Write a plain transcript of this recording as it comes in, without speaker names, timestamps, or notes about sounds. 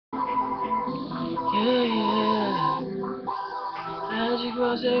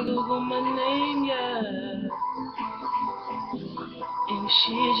Rozay, Google my name, yeah. And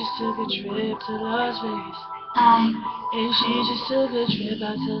she just took a trip to Las Vegas. And she just took a trip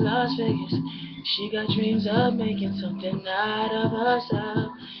out to Las Vegas. She got dreams of making something out of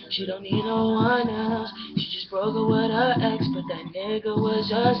herself. She don't need no one else. She just broke up with her ex, but that nigga was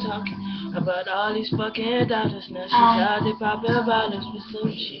just talking about all these fucking dollars. Now she's out there popping bottles with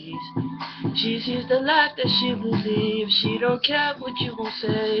some cheese. She sees the life that she believes. She don't care what you gon'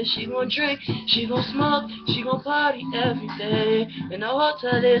 say. She gon' drink, she gon' smoke, she gon' party every day. And the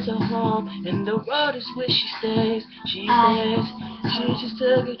hotel is her home, and the road is where she stays. She says she just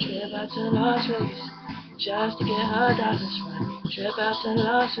took a trip out to Las Vegas, just to get her dollars right. Trip out to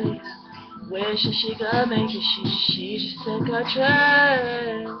Las Vegas, wishing she could make it. She just took a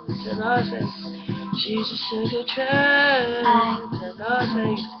trip to Las Vegas. She just took a trip to Las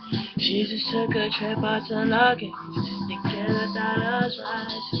Vegas. She just took a trip out to Luggage just to get her dollars right.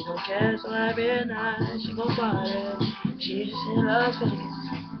 She gon' cancel every night. She gon' party. She just in Las Vegas.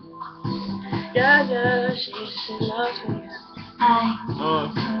 Yeah, yeah, she just in Las Vegas.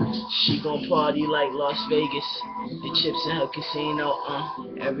 She gon' party like Las Vegas. The chips in her casino,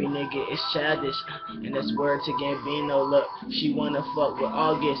 every nigga is childish, and that's word to Gambino. Look, she wanna fuck with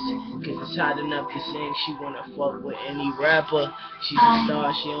August, cause it's hot enough to sing. She wanna fuck with any rapper. She's a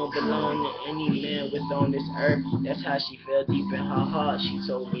star, she don't belong to any man with on this earth. That's how she felt deep in her heart. She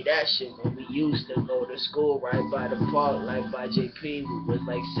told me that shit when we used to go to school right by the park, like by JP. We was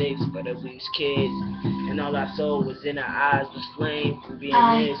like 6, but we was kids, and all I saw was in her eyes was flame from being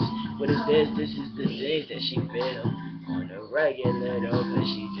this. What is this? This is the things that she feel on the regular though, but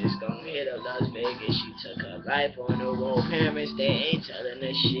she just gon' hit up Las Vegas. She took her life on her own. Parents, they ain't telling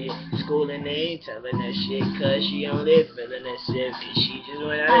her shit. School and they ain't telling her shit, cause she only feeling her shit. Cause she just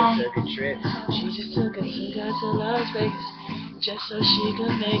went out and took a trip. She just took her to Las Vegas, just so she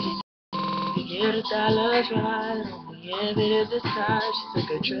could make it. To get her dollars right, only if it is this time. She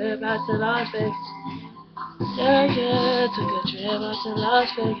took a trip out to Las Vegas. Yeah, yeah, took a trip out to Las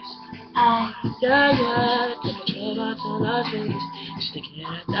Vegas. Yeah, yeah, took a trip out to Las Vegas. Just to get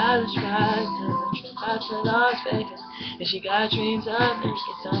her dollars right, took a trip out to Las Vegas. And she got dreams of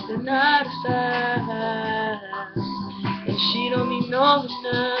making something out of herself. And she don't need no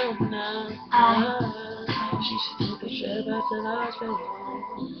one now, She just took a trip out to Las Vegas.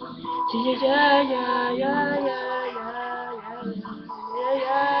 Yeah, yeah, yeah, yeah, yeah, yeah,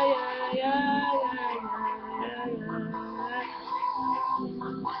 yeah, yeah, yeah, yeah, yeah,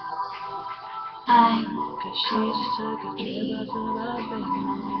 cause she just took a trip out to Las Vegas.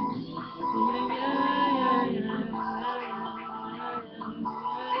 Yeah, yeah, yeah, yeah,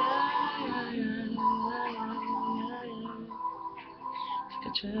 took a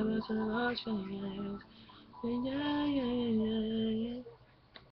trip out to Las Vegas.